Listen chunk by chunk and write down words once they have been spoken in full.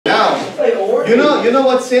You know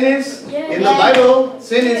what sin is? In the Bible,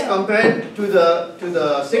 sin is compared to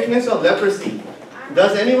the sickness of leprosy.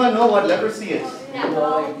 Does anyone know what leprosy is?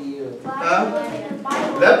 No idea.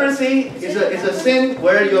 Leprosy is a sin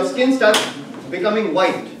where your skin starts becoming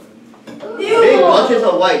white. Big blotches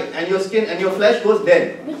of white, and your skin and your flesh goes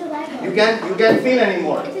dead. You can't feel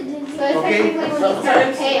anymore. Okay?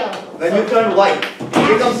 When you turn white,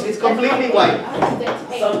 it's completely white.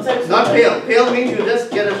 Not pale. Pale means you just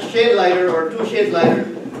get a shade lighter or 2 shades lighter.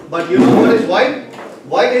 But you know what is white?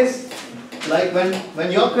 White is like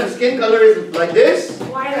when your skin color is like this,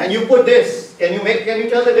 and you put this. Can you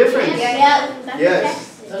tell the difference?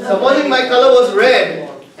 Yes. Supposing my color was red,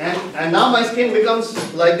 and now my skin becomes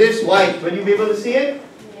like this white. Will you be able to see it?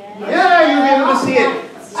 Yeah, you'll be able to see it.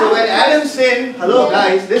 So when Adam sinned, hello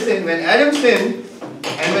guys, listen, when Adam sinned,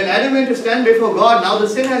 and when Adam went to stand before God, now the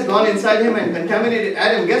sin has gone inside him and contaminated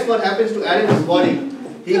Adam. Guess what happens to Adam's body?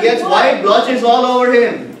 He gets white blotches all over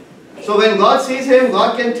him. So when God sees him,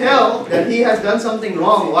 God can tell that he has done something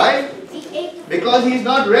wrong. Why? Because he's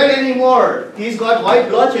not red anymore. He's got white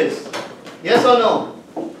blotches. Yes or no?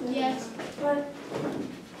 Yes.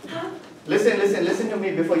 Listen to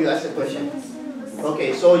me before you ask a question.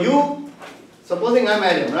 Okay, so supposing I'm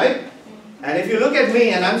Adam, right? And if you look at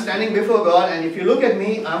me and I'm standing before God, and if you look at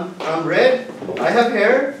me, I'm red, I have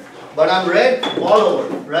hair, but I'm red all over,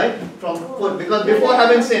 right? From foot, because before I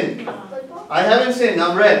haven't sinned. I haven't sinned,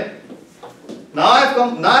 I'm red. Now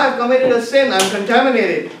I've committed a sin, I'm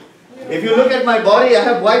contaminated. If you look at my body, I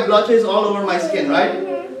have white blotches all over my skin,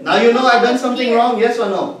 right? Now you know I've done something wrong, yes or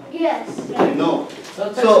no? Yes. No.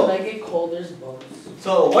 Sometimes when I get cold, there's bumps.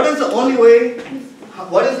 So what is the only way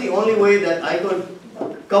that I could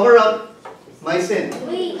cover up my sin?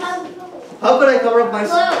 How could I cover up my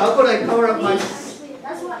sin? How could I cover up my sin?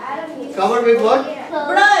 That's what Adam used. Covered with what?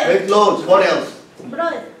 Blood. With clothes. What else?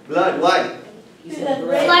 Blood. Blood. Why?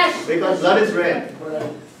 Flesh. Because blood is red.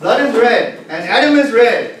 Blood is red. And Adam is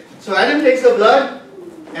red. So Adam takes the blood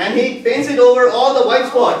and he paints it over all the white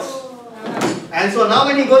spots. And so now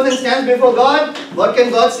when he goes and stands before God, what can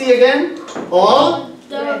God see again? All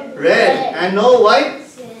red and no white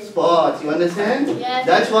spots. You understand? Yes.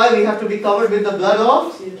 That's why we have to be covered with the blood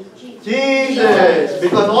of Jesus.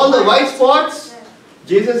 Because all the white spots,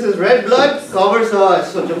 Jesus' red blood covers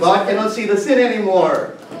us. So God cannot see the sin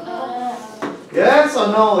anymore. Yes or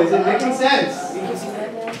no? Is it making sense?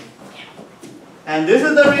 And this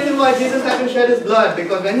is the reason why Jesus had to shed his blood.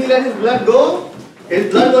 Because when he let his blood go, his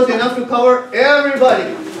blood was enough to cover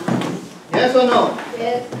everybody. Yes or no?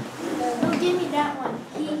 Yes. No, give me that one.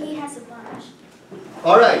 He has a bunch.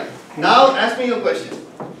 Alright. Now ask me your question.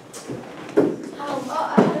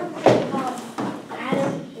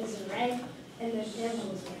 Adam is red and the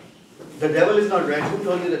devil is red. The devil is not red. Who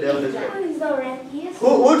told you the devil is red? He's not red. He is.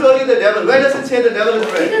 Who told you the devil? Where does it say the devil is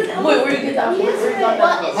red? Wait, where do you get that? He is Where red.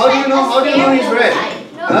 got that from? How do you know he's red?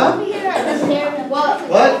 No, Huh? over here.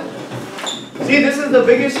 What? See, this is the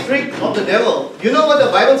biggest trick of the devil. You know what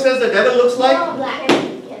the Bible says the devil looks like? Black.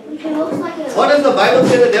 He looks like a. What does the Bible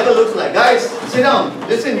say the devil looks like? Guys, sit down.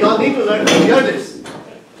 Listen, y'all need to learn to hear this.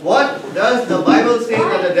 What does the Bible say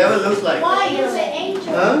that the devil looks like? Why? He was an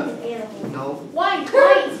angel. Huh? No. Why?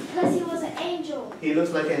 Because he was an angel. He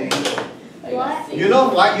looks like an angel. What? You know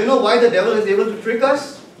why the devil is able to trick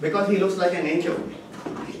us? Because he looks like an angel.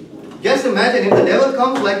 Just imagine if the devil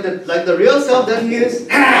comes like the real self that he is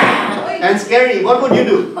and scary, what would you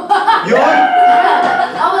do? You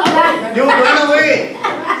would run away.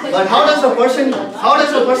 But how does a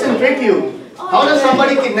person trick you? How does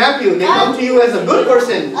somebody kidnap you? They come to you as a good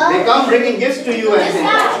person. They come bringing gifts to you and say,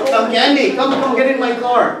 some candy, come get in my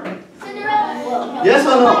car. Yes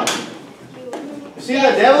or no? You see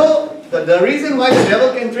the devil, the reason why the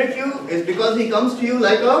devil can trick you is because he comes to you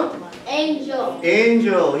like a angel.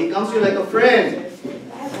 He comes to you like a friend.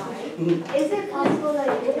 Is it possible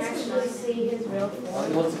that you can actually see his real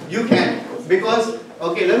form? You can. Because,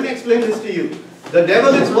 okay, let me explain this to you. The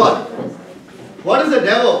devil is what? What is the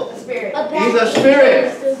devil? Spirit. He's a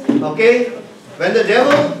spirit. Okay? When the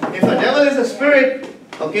devil, if a devil is a spirit,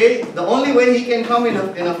 okay, the only way he can come in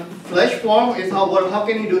a flesh form is how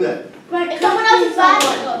can he do that? Someone else's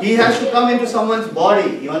body. He has to come into someone's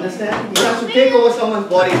body. You understand? He has to take over someone's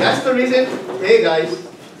body. That's the reason. Hey guys,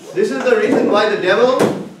 this is the reason why the devil,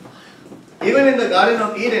 even in the Garden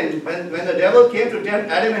of Eden, when the devil came to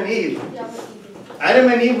tempt Adam and Eve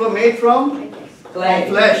were made from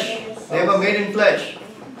flesh. They were made in flesh.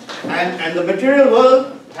 And the material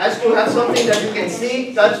world has to have something that you can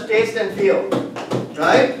see, touch, taste and feel.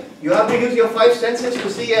 Right? You have to use your 5 senses to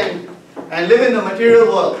see and live in the material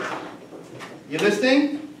world. You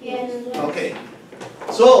listening? Yes. Okay.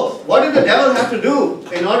 So, what did the devil have to do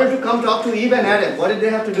in order to come talk to Eve and Adam? What did they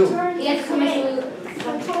have to do? He had to come into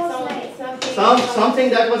Something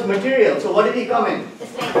that was material. So, what did he come in? the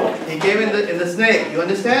snake. He came in the snake. You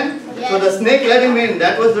understand? Yes. So, the snake let him in.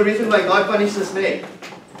 That was the reason why God punished the snake.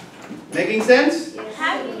 Making sense?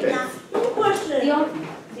 How do you Okay. not?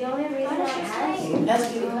 The only reason I asked is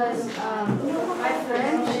because my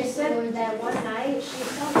friend, she said that one night she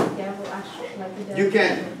saw the devil actually, like the devil. You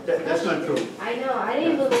can. That's not true. I know, I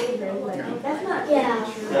didn't believe her, like, that's not true.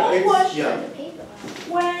 Yeah.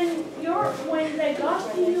 When they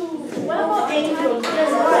got to you, what about angels?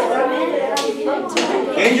 They're right.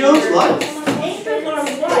 Angels, what? Angels are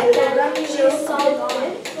right. Does that mean they saw it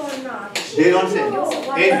or not? They don't sin.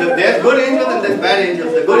 There's good angels and there's bad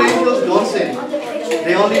angels. The good angels don't sin.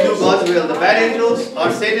 They only do God's will. The bad angels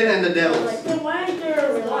are Satan and the devils. Then why is there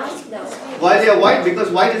a white? Why they are white? Because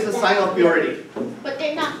white is a sign of purity. But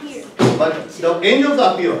they're not pure. But the angels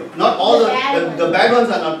are pure. Not all the bad ones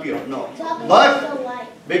are not pure. No. But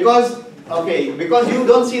because you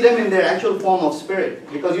don't see them in their actual form of spirit.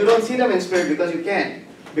 Because you don't see them in spirit because you can't.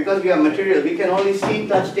 Because we are material. We can only see,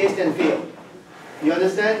 touch, taste and feel. You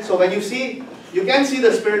understand? So when you see, you can see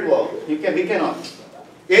the spirit world. We cannot.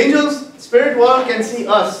 Angels, spirit world can see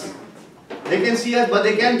us. They can see us, but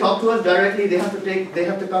they can't talk to us directly. They have to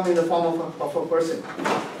come in the form of a person.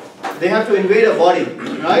 They have to invade a body,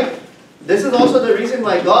 right? This is also the reason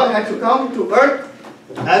why God had to come to earth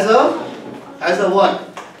as a what?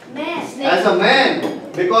 Man. As a man.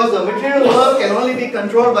 Because the material world can only be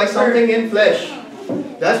controlled by something in flesh.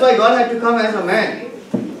 That's why God had to come as a man.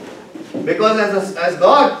 Because as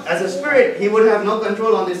God, as a spirit, He would have no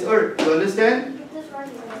control on this earth. You understand?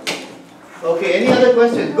 Okay, any other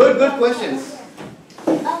questions? Good questions. So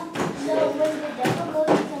when the devil goes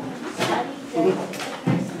into someone's body,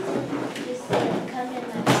 does the person just come in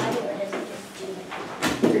my body, or does it just do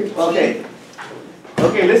it?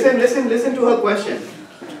 Okay, listen to her question.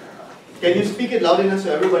 Can you speak it loud enough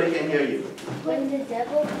so everybody can hear you? When the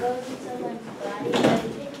devil goes in someone's body, does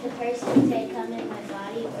the person say, come in my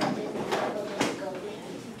body, or does the devil just go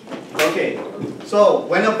behind? Okay, so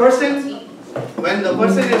when the person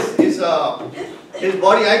is his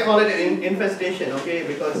body, I call it an infestation. Okay,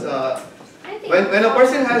 because when a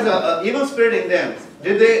person has a evil spirit in them,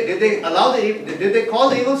 did they call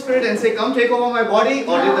the evil spirit and say, come take over my body,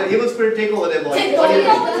 or did the evil spirit take over their body? What do you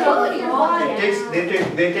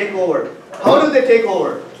think? They take over. How do they take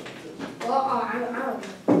over?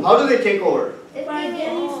 How do they take over? By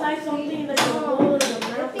getting inside something that can hold in the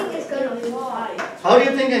I think it's gonna fly. How do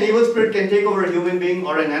you think an evil spirit can take over a human being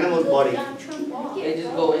or an animal's body? They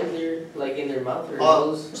just go in there, like in their mouth or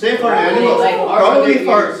nose. Say for an animal, Like,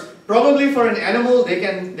 probably for an animal they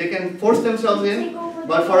can force themselves in,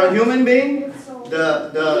 but for a human being,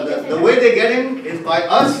 the way they get in is by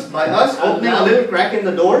us opening a little crack in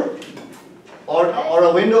the door or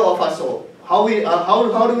a window of our soul. How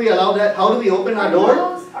do we allow that? How do we open our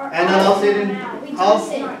door and allow Satan? How?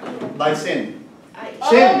 By sin.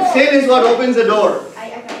 Sin is what opens the door.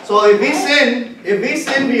 So if we sin,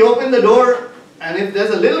 we open the door, and if there's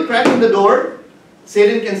a little crack in the door,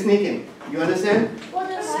 Satan can sneak in. You understand?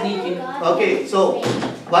 Sneaking. Okay, so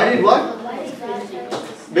why did what?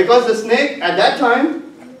 Because the snake at that time,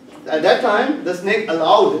 the snake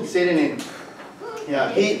allowed Satan in.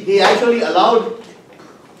 Yeah, he actually allowed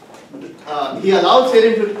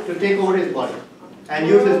Satan to take over his body and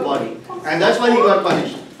use his body, and that's why he got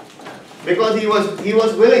punished. Because he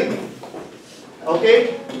was willing.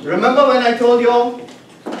 Okay? Remember when I told you all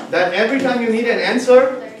that every time you need an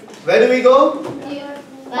answer, where do we go?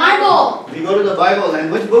 Bible. We go to the Bible.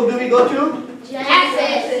 And which book do we go to?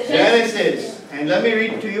 Genesis. Genesis. And let me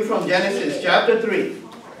read to you from Genesis chapter 3.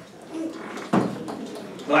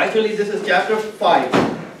 Well, actually this is chapter 4.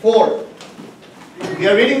 We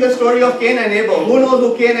are reading the story of Cain and Abel. Who knows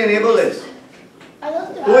who Cain and Abel is?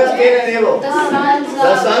 Who is Cain and Abel? The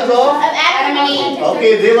sons of Adam and Eve.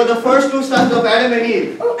 Okay, they were the first two sons of Adam and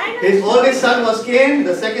Eve. His oldest son was Cain,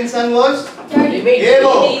 the second son was They made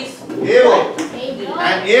Abel. babies.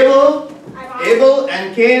 And Abel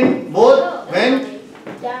and Cain both went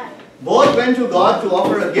to God to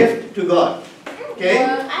offer a gift to God. Okay?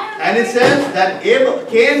 And it says that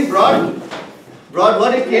Cain brought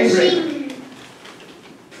what did Cain bring?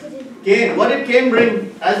 What did Cain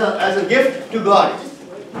bring as a gift to God?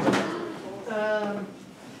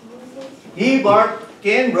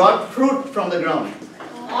 Cain brought fruit from the ground.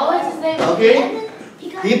 What's his name? Okay?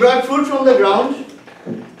 He brought fruit from the ground.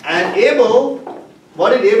 And Abel, what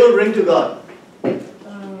did Abel bring to God?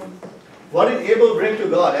 What did Abel bring to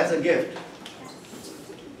God as a gift?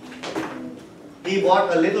 He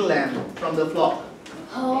bought a little lamb from the flock.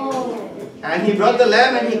 Oh. And he brought the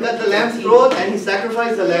lamb and he cut the lamb's throat and he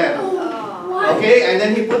sacrificed the lamb. Okay, and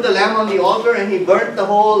then he put the lamb on the altar and he burnt the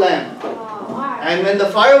whole lamb. And when the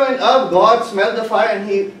fire went up, God smelled the fire and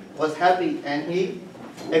he was happy and he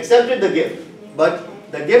accepted the gift. But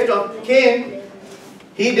the gift of Cain,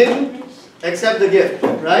 he didn't accept the gift,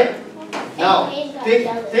 right? Now,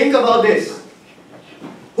 think about this.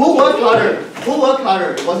 Who worked harder? Who worked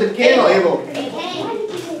harder? Was it Cain or Abel?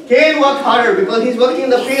 Cain worked harder because he's working in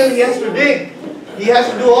the field, he has to dig. He has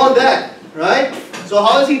to do all that, right? So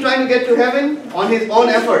how is he trying to get to heaven? On his own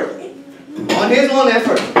effort. On his own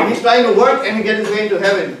effort. He's trying to work and get his way into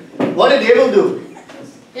heaven. What did Abel do?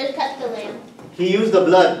 Just cut the lamb. He used the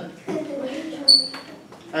blood.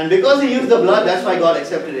 And because he used the blood, that's why God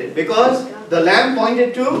accepted it. Because the lamb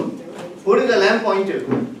pointed to, who did the lamb point to?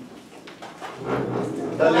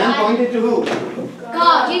 The lamb pointed to who?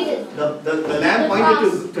 God. Jesus. The lamb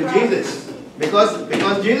pointed to Jesus.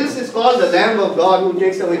 Because Jesus is called the Lamb of God who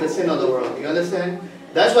takes away the sin of the world. You understand?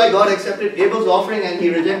 That's why God accepted Abel's offering and he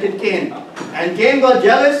rejected Cain. And Cain got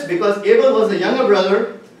jealous because Abel was the younger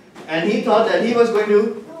brother and he thought that he was going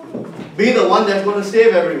to be the one that's going to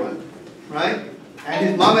save everyone. Right? And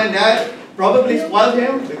his mom and dad probably spoiled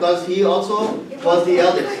him because he also was the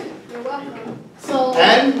eldest. So.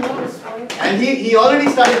 And he already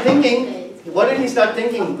started thinking, what did he start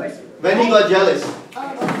thinking when he got jealous?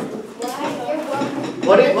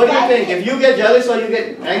 What do you think? If you get jealous or you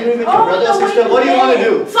get angry with your brother or sister, what do you want to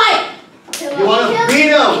do? Fight! You want to beat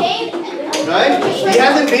him, right? He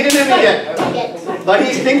hasn't beaten him yet, but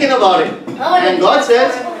he's thinking about it. And God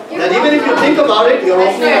says that even if you think about it, you're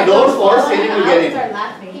opening a door for Satan to get in.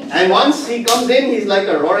 And once he comes in, he's like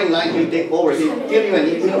a roaring lion. He'll take over. He'll kill you and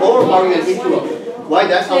he'll overpower you and eat you up. Why?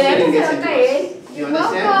 That's how Satan gets into us. You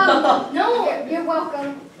understand? No, you're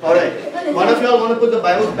welcome. Alright. One of y'all want to put the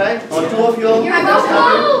Bibles back? Or two of y'all? You're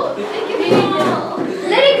welcome.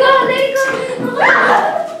 Let it go, let it go.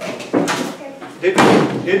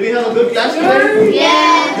 Did we have a good class today?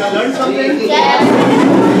 Yes. Did you learn something? Yes.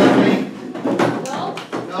 No?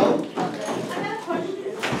 No? I have a question.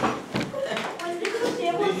 When did the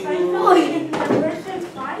table sign numbers and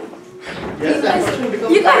 5? Yes, that question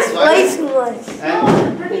becomes You guys very play vital. too much.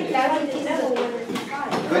 And Pretty loud. It's never one or 5.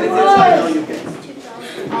 when it says I know you can.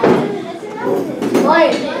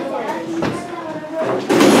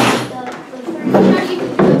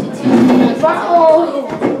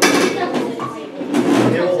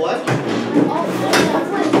 They were what?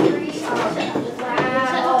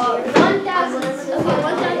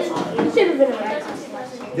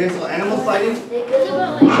 There's animals fighting?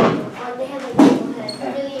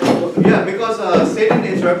 Yeah, because Satan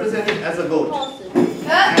is represented as a goat.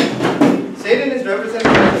 And Satan is represented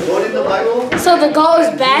as a goat in the Bible. So the goat is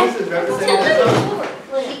and bad? Jesus is represented as a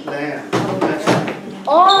lamb. That's right.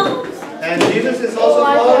 Oh. And Jesus is also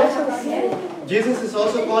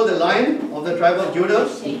called the Lion of the tribe of Judah.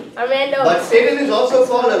 But Satan is also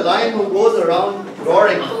called a lion who goes around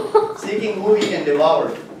roaring, seeking who he can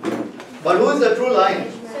devour. But who is the true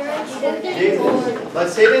lion? Jesus. But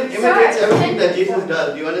Satan imitates everything that Jesus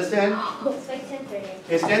does. Do you understand?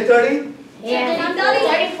 It's 10:30? Yeah.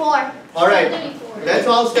 34. Alright. Let's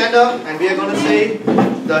all stand up and we are going to say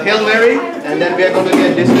the Hail Mary and then we are going to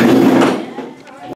get dismissed.